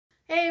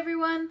Hey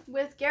everyone,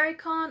 with Gary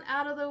Con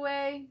out of the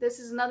way, this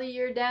is another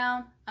year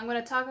down. I'm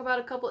going to talk about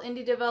a couple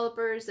indie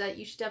developers that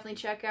you should definitely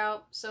check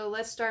out, so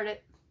let's start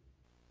it.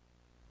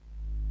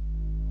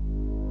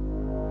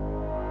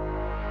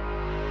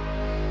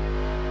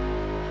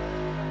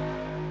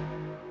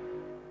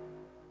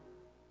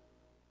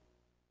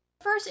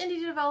 First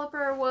indie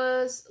developer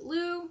was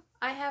Lou.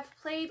 I have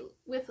played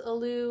with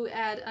Lou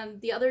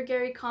at the other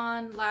Gary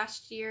Con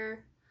last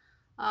year.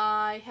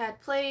 I had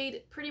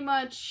played pretty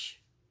much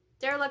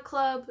Derelict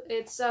Club.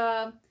 This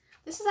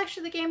is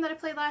actually the game that I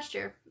played last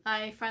year.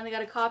 I finally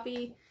got a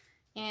copy,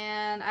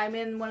 and I'm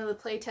in one of the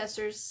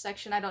playtesters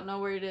section. I don't know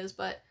where it is,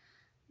 but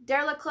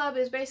Derelict Club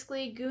is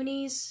basically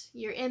Goonies.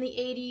 You're in the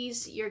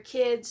 80s, you're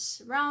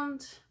kids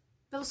around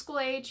middle school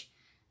age,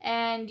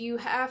 and you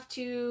have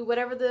to,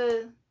 whatever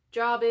the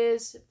job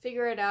is,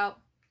 figure it out.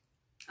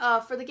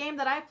 For the game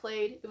that I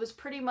played, it was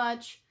pretty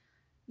much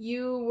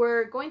you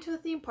were going to a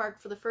theme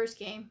park for the first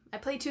game. I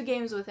played 2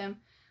 games with him.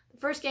 The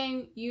first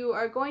game, you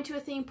are going to a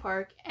theme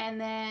park, and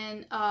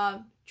then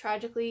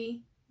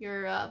tragically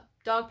your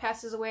dog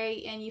passes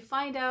away, and you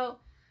find out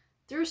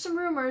through some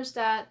rumors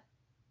that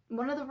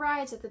one of the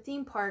rides at the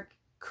theme park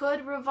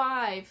could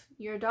revive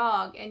your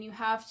dog, and you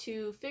have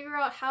to figure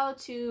out how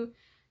to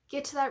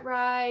get to that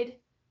ride,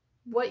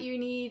 what you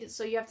need.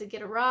 So you have to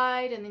get a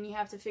ride, and then you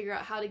have to figure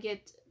out how to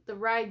get the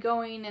ride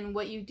going and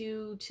what you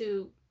do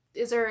to,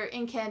 is there an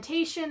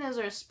incantation, is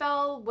there a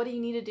spell, what do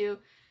you need to do?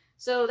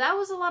 So that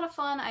was a lot of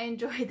fun. I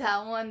enjoyed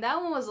that one.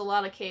 That one was a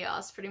lot of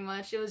chaos, pretty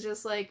much. It was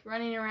just like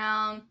running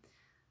around.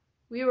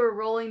 We were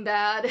rolling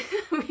bad.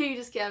 We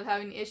just kept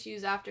having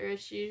issues after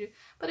issue.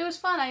 But it was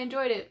fun. I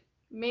enjoyed it.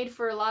 Made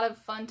for a lot of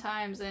fun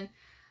times. And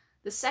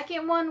the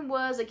second one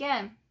was,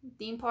 again,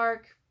 theme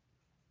park.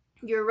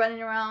 You're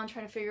running around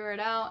trying to figure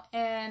it out.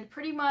 And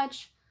pretty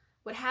much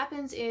what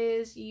happens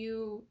is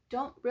you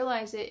don't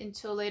realize it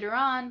until later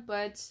on,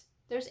 but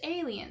there's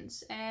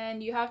aliens.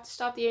 And you have to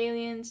stop the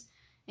aliens.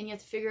 And you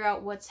have to figure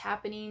out what's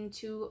happening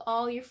to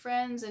all your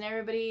friends and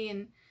everybody,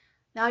 and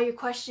now you're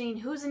questioning,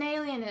 who's an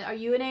alien? Are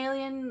you an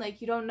alien? Like,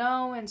 you don't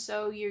know, and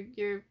so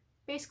you're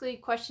basically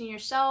questioning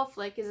yourself,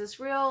 like, is this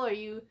real? Are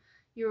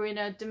you're in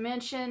a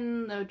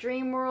dimension, a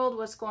dream world?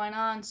 What's going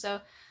on? So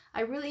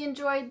I really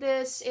enjoyed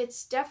this.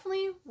 It's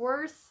definitely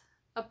worth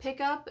a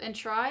pickup and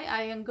try.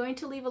 I am going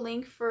to leave a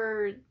link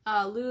for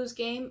Lou's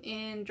game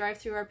in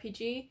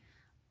DriveThruRPG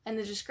in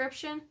the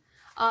description.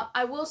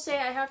 I will say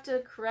I have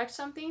to correct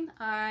something.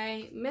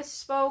 I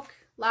misspoke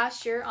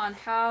last year on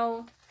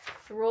how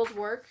the rules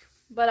work,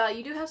 but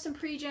you do have some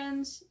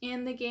pre-gens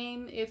in the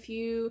game. If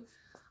you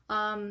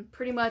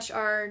pretty much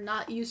are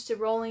not used to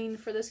rolling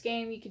for this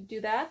game, you could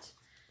do that.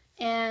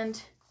 And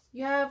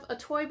you have a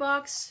toy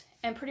box,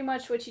 and pretty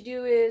much what you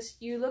do is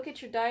you look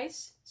at your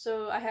dice.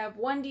 So I have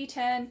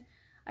 1d10,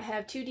 I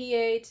have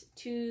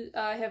 2d8,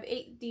 I have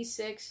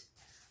 8d6.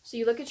 So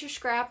you look at your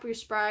scrap or your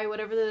spry,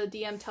 whatever the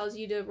DM tells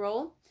you to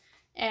roll.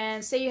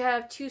 And say you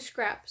have 2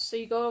 scraps. So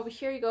you go over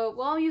here, you go,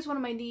 well, I'll use one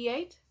of my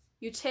d8.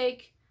 You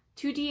take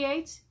 2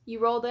 d8s, you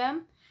roll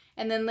them,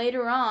 and then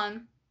later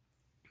on,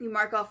 you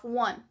mark off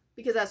 1,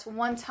 because that's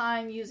one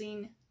time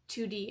using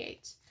 2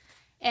 d8s.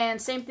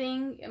 And same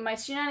thing, my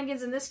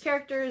shenanigans in this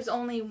character is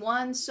only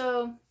 1,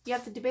 so you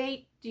have to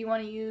debate, do you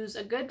want to use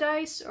a good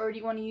dice, or do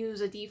you want to use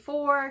a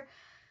d4?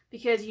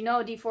 Because you know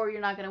a d4 you're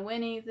not going to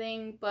win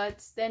anything,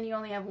 but then you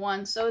only have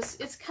 1. So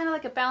it's kind of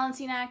like a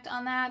balancing act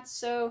on that,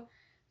 so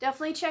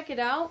definitely check it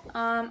out.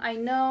 I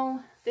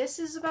know this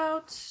is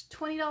about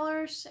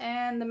 $20,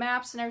 and the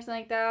maps and everything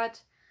like that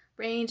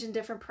range in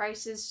different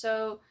prices.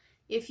 So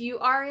if you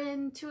are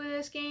into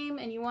this game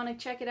and you want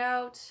to check it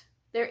out,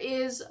 there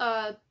is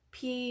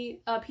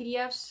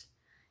PDFs,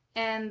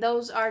 and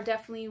those are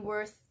definitely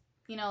worth,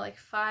 you know, like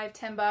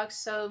 $5-10.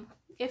 So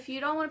if you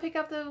don't want to pick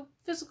up the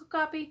physical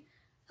copy,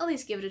 at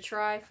least give it a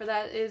try, for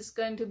that is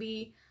going to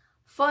be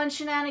fun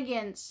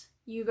shenanigans.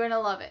 You're going to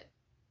love it.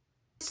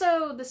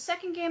 So the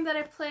second game that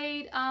I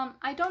played,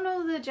 I don't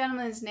know the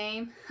gentleman's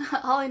name.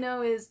 All I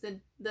know is the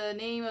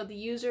name of the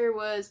user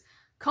was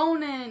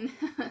Conan,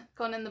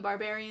 Conan the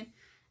Barbarian,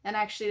 and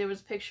actually there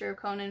was a picture of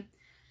Conan.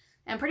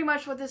 And pretty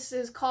much what this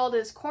is called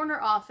is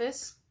Corner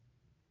Office.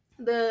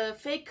 The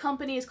fake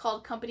company is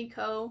called Company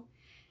Co,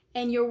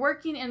 and you're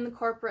working in the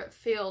corporate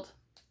field.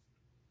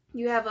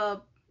 You have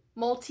a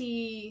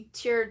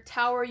multi-tiered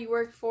tower you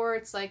work for.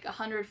 It's like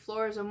 100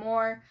 floors or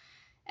more.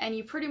 And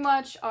you pretty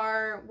much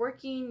are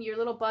working your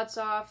little butts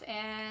off,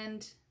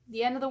 and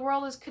the end of the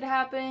world could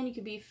happen. You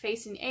could be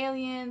facing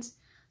aliens,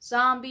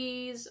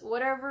 zombies,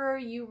 whatever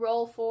you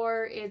roll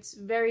for. It's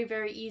very,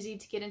 very easy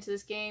to get into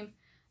this game.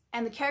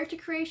 And the character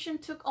creation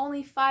took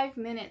only 5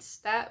 minutes.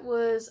 That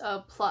was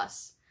a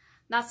plus.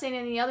 Not saying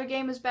any other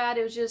game is bad.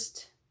 It was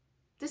just,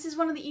 this is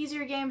one of the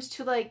easier games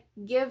to like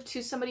give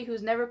to somebody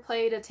who's never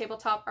played a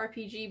tabletop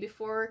RPG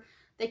before.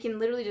 They can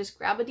literally just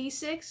grab a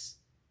d6,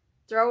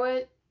 throw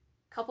it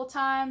couple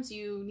times.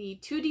 You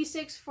need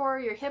 2d6 for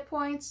your hit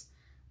points.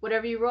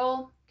 Whatever you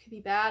roll, could be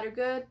bad or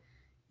good.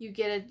 you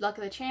get a luck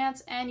of the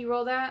chance, and you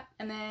roll that,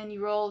 and then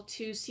you roll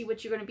to see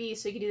what you're going to be.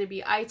 So you could either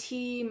be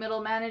IT,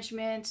 middle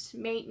management,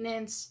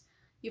 maintenance.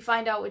 You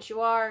find out what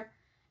you are,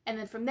 and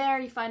then from there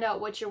you find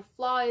out what your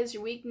flaw is,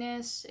 your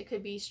weakness. It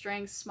could be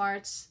strengths,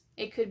 smarts.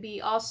 It could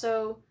be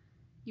also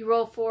you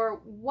roll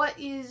for what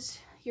is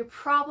your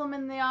problem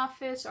in the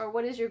office, or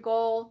what is your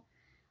goal.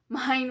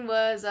 Mine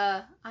was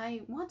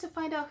I want to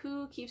find out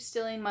who keeps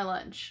stealing my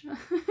lunch.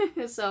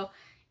 So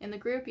in the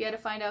group you had to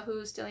find out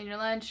who's stealing your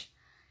lunch,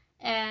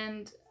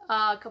 and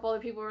a couple other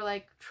people were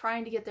like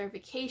trying to get their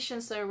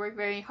vacation, so they work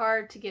very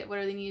hard to get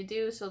whatever they need to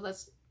do. So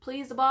let's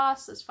please the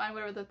boss, let's find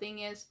whatever the thing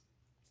is.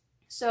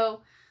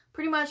 So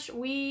pretty much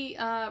we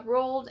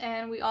rolled,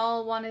 and we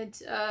all wanted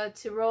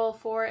to roll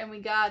for, and we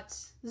got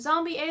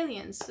zombie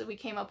aliens that we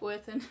came up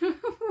with, and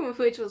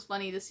which was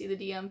funny to see the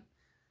DM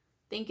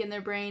think in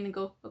their brain and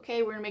go,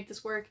 okay, we're gonna make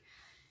this work.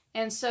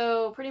 And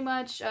so pretty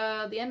much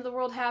the end of the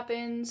world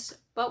happens,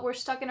 but we're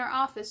stuck in our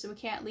office and we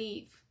can't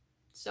leave.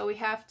 So we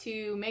have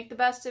to make the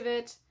best of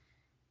it,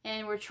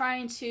 and we're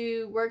trying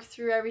to work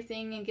through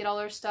everything and get all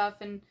our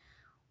stuff, and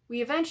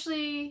we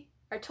eventually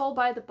are told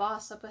by the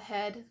boss up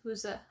ahead,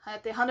 who's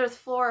at the 100th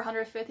floor,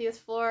 150th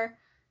floor,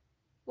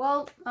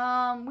 well,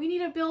 we need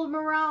to build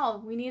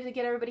morale. We need to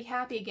get everybody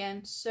happy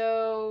again.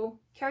 So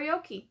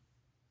karaoke.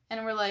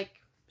 And we're like,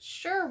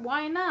 sure,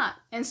 why not?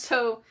 And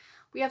so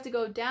we have to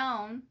go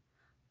down,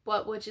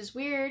 but which is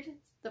weird,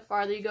 the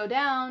farther you go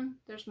down,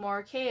 there's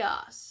more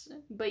chaos.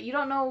 But you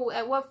don't know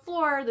at what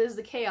floor there's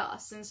the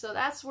chaos. And so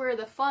that's where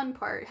the fun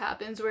part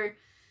happens, where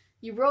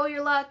you roll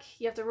your luck,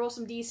 you have to roll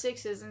some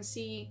d6s and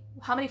see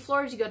how many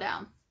floors you go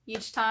down.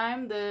 Each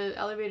time the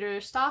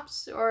elevator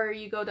stops, or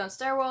you go down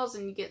stairwells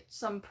and you get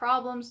some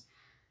problems.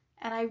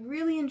 And I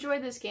really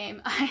enjoyed this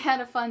game. I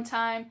had a fun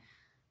time.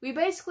 We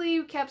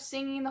basically kept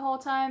singing the whole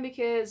time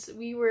because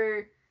we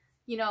were,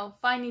 you know,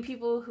 finding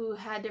people who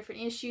had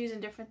different issues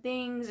and different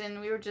things, and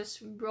we were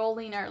just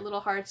rolling our little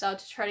hearts out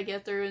to try to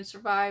get through and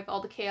survive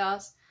all the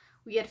chaos.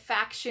 We had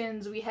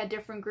factions, we had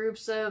different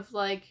groups of,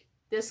 like,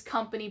 this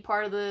company,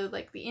 part of the,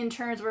 like, the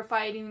interns were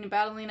fighting and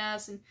battling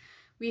us, and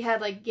we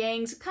had, like,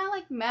 gangs, kind of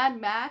like Mad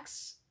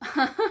Max.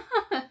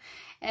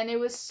 And it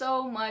was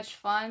so much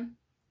fun,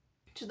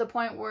 to the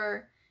point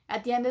where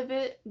at the end of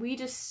it, we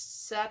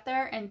just sat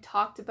there and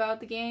talked about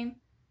the game.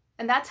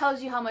 And that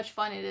tells you how much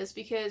fun it is,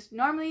 because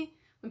normally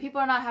when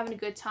people are not having a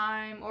good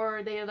time,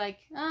 or they're like,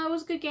 oh, it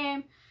was a good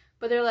game,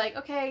 but they're like,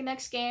 okay,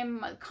 next game,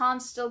 my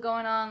con's still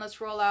going on,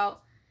 let's roll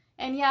out.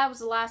 And yeah, it was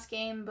the last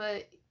game,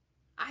 but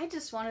I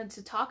just wanted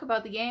to talk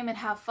about the game and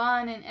have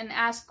fun, and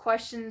ask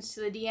questions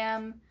to the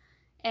DM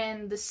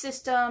and the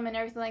system and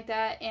everything like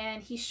that.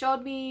 And he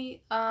showed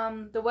me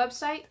the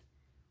website,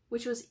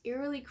 which was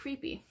eerily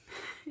creepy.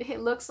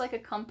 It looks like a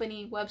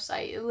company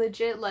website. It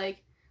legit,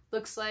 like,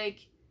 looks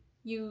like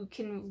you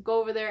can go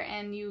over there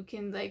and you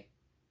can, like,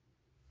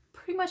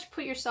 pretty much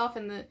put yourself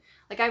in the,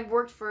 like, I've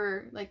worked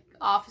for, like,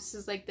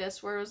 offices like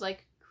this where it was,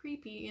 like,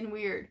 creepy and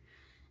weird.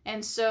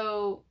 And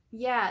so,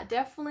 yeah,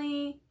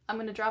 definitely, I'm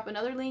gonna drop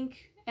another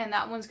link, and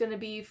that one's gonna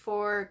be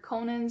for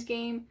Conan's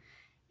game,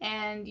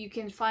 and you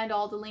can find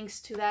all the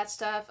links to that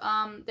stuff.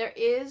 There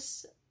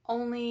is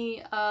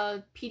only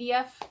a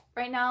PDF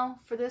right now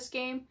for this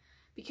game,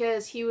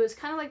 because he was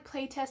kind of like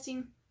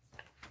playtesting,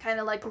 kind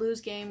of like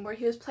Lou's game, where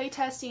he was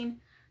playtesting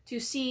to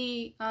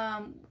see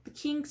the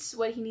kinks,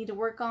 what he needed to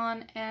work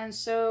on. And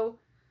so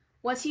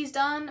once he's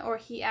done, or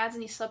he adds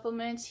any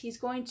supplements, he's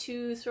going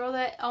to throw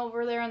that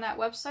over there on that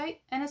website,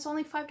 and it's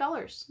only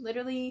 $5.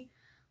 Literally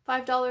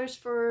 $5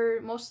 for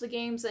most of the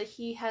games that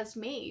he has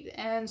made.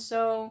 And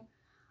so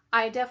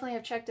I definitely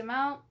have checked him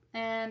out,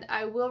 and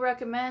I will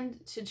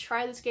recommend to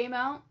try this game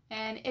out.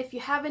 And if you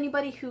have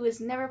anybody who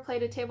has never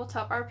played a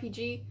tabletop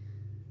RPG,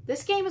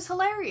 this game is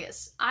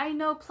hilarious. I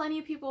know plenty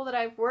of people that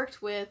I've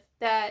worked with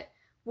that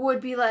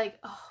would be like,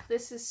 oh,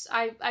 this is,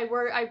 I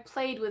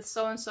played with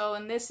so-and-so,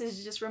 and this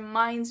is just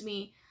reminds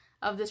me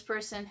of this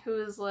person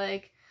who is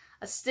like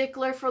a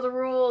stickler for the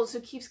rules, who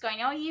keeps going,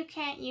 oh, you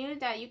can't use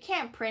that, you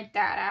can't print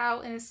that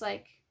out. And it's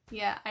like,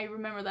 yeah, I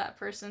remember that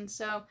person.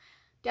 So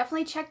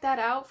definitely check that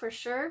out for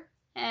sure,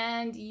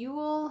 and you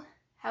will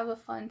have a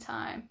fun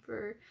time.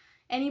 For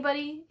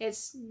anybody,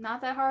 it's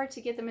not that hard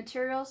to get the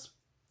materials.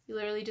 You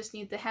literally just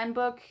need the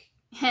handbook,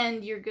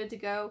 and you're good to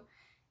go,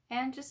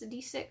 and just a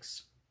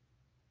D6.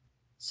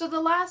 So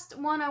the last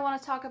one I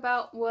want to talk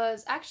about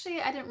was,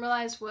 actually I didn't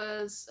realize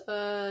was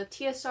a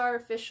TSR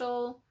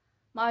official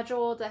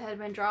module that had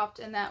been dropped,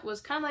 and that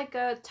was kind of like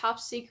a top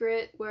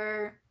secret,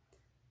 where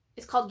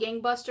it's called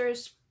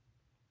Gangbusters.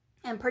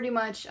 And pretty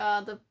much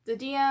the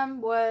DM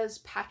was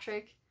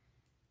Patrick,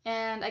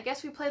 and I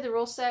guess we played the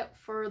rule set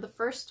for the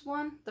first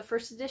one, the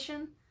first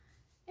edition,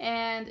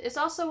 and it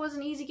also was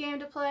an easy game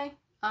to play.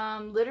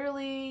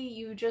 Literally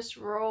you just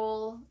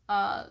roll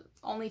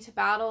only to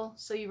battle,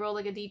 so you roll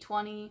like a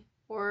d20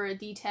 or a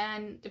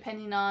d10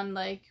 depending on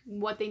like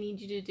what they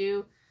need you to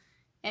do,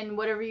 and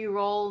whatever you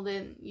roll,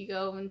 then you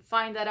go and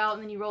find that out,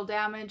 and then you roll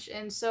damage.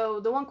 And so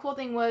the one cool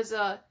thing was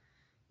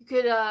you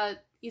could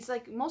it's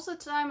like most of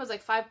the time it was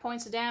like 5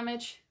 points of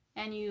damage,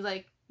 and you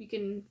you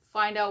can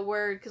find out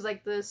where, because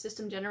like the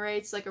system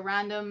generates like a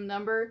random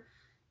number,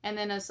 and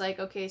then it's like,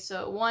 okay,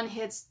 so 1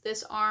 hits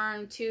this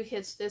arm, 2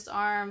 hits this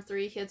arm,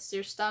 3 hits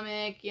your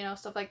stomach, you know,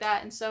 stuff like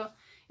that. And so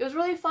it was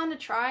really fun to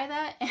try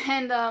that.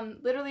 And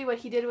literally what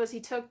he did was he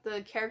took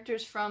the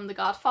characters from The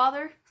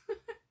Godfather,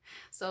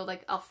 so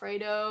like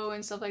Alfredo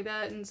and stuff like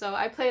that. And so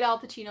I played Al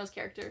Pacino's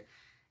character,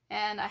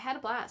 and I had a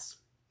blast.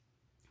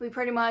 We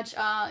pretty much,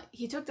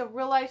 he took the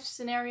real life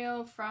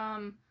scenario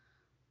from,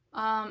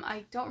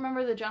 I don't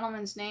remember the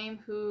gentleman's name,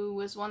 who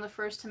was one of the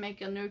first to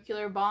make a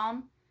nuclear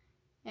bomb.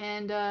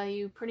 And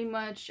you pretty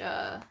much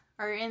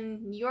are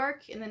in New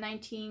York in the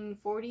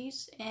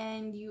 1940s,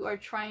 and you are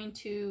trying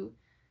to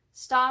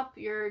stop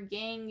your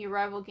gang, your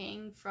rival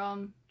gang,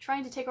 from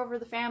trying to take over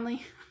the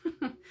family.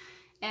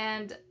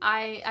 And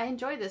I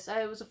enjoyed this.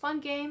 It was a fun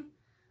game.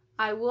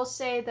 I will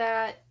say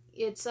that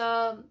it's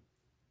kind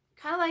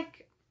of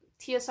like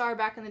TSR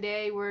back in the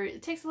day, where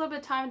it takes a little bit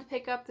of time to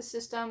pick up the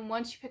system.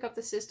 Once you pick up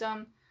the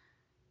system,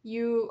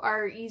 you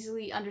are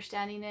easily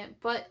understanding it,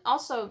 but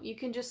also you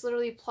can just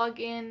literally plug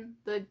in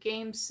the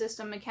game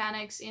system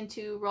mechanics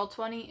into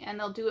Roll20 and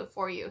they'll do it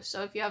for you.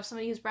 So if you have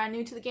somebody who's brand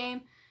new to the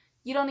game,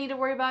 you don't need to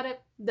worry about it.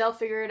 They'll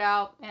figure it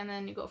out, and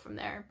then you go from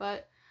there.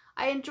 But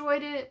I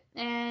enjoyed it,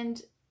 and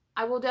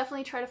I will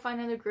definitely try to find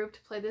another group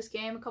to play this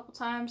game a couple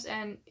times,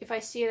 and if I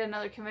see it at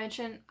another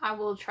convention, I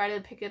will try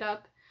to pick it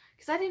up,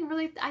 because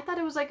I thought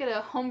it was like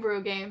a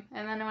homebrew game,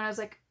 and then when I was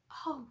like,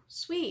 oh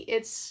sweet,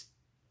 it's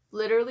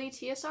literally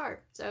TSR.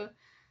 So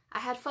I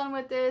had fun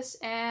with this,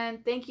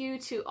 and thank you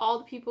to all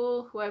the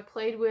people who I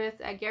played with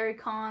at Gary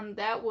Con.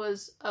 That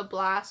was a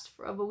blast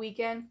of a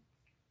weekend.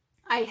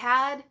 I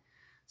had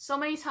so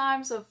many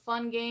times of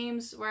fun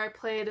games where I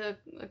played a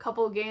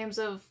couple of games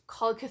of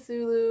Call of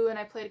Cthulhu, and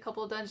I played a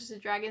couple of Dungeons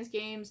 & Dragons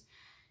games,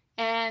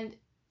 and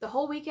the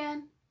whole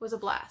weekend was a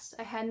blast.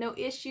 I had no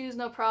issues,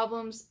 no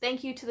problems.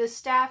 Thank you to the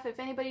staff. If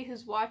anybody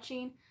who's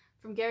watching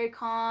from Gary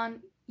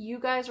Con, you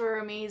guys were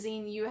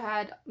amazing. You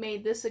had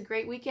made this a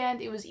great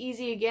weekend. It was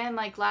easy again,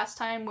 like last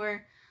time,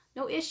 where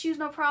no issues,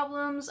 no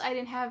problems. I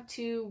didn't have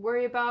to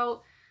worry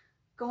about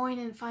going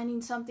and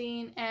finding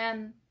something,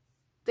 and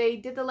they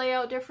did the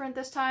layout different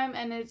this time,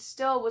 and it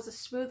still was a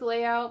smooth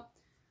layout.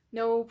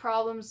 No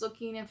problems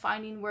looking and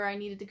finding where I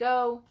needed to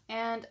go.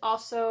 And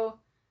also,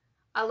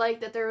 I like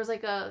that there was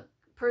like a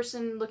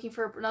person looking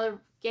for another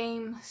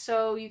game,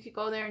 so you could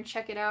go there and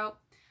check it out.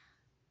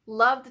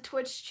 Love the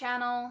Twitch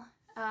channel.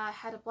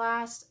 Had a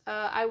blast.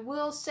 I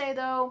will say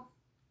though,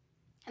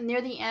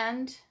 near the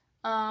end,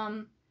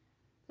 there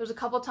was a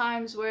couple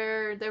times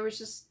where there was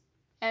just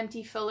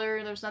empty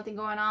filler, there was nothing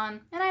going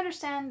on, and I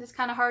understand it's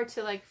kind of hard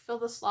to like fill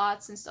the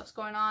slots and stuff's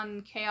going on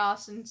and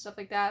chaos and stuff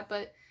like that,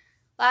 but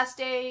last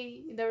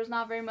day there was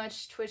not very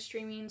much Twitch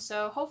streaming,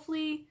 so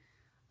hopefully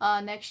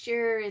next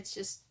year it's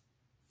just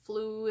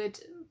fluid,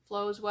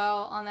 flows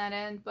well on that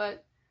end.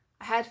 But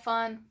I had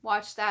fun,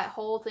 watched that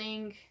whole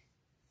thing.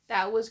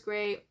 That was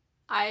great.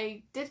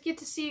 I did get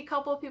to see a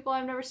couple of people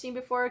I've never seen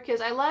before,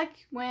 because I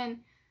like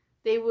when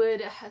they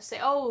would say,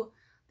 oh,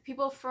 the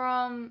people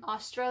from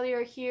Australia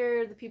are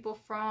here, the people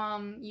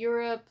from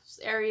Europe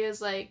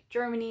areas like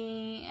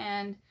Germany,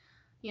 and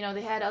you know,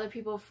 they had other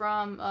people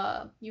from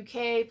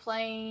UK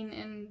playing,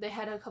 and they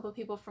had a couple of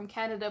people from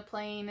Canada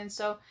playing, and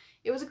so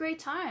it was a great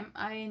time.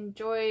 I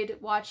enjoyed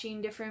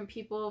watching different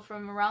people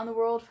from around the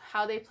world,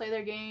 how they play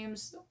their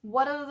games,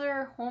 what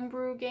other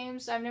homebrew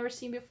games I've never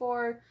seen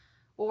before,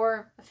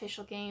 or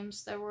official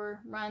games that were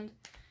run,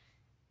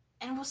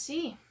 and we'll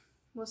see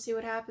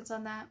what happens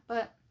on that.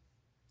 But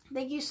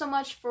thank you so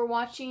much for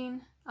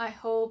watching. I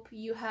hope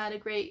you had a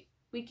great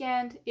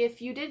weekend.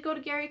 If you did go to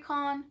Gary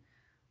Con,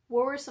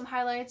 what were some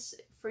highlights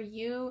for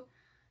you?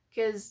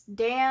 Because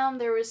damn,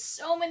 there was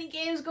so many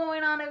games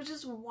going on. It was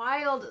just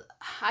wild.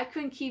 I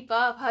couldn't keep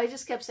up. I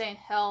just kept saying,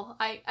 hell,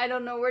 I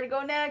don't know where to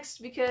go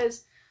next,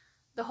 because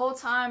the whole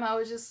time I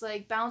was just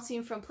like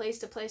bouncing from place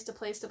to place to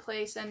place to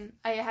place, and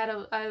I had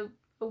a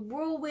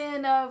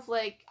whirlwind of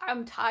like,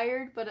 I'm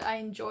tired, but I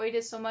enjoyed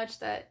it so much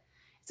that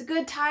it's a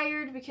good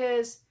tired,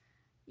 because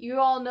you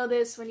all know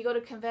this, when you go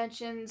to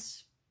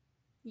conventions,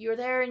 you're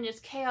there and it's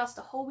chaos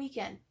the whole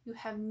weekend. You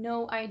have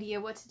no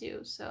idea what to do.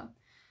 So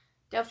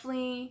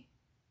definitely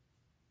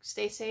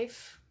stay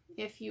safe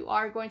if you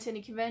are going to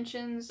any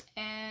conventions,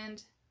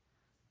 and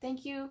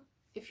thank you.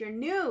 If you're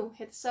new,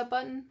 hit the sub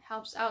button,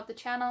 helps out the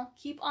channel.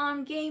 Keep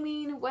on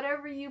gaming,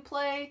 whatever you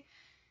play,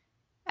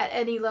 at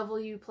any level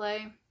you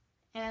play.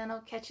 And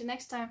I'll catch you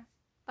next time.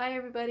 Bye,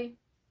 everybody.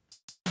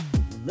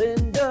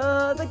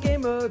 Linda, the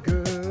gamer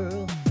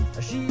girl,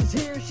 she's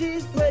here,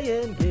 she's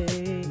playing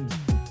games.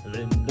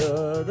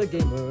 Linda, the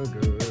gamer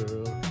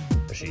girl,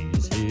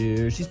 she's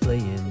here, she's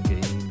playing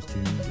games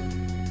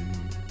today.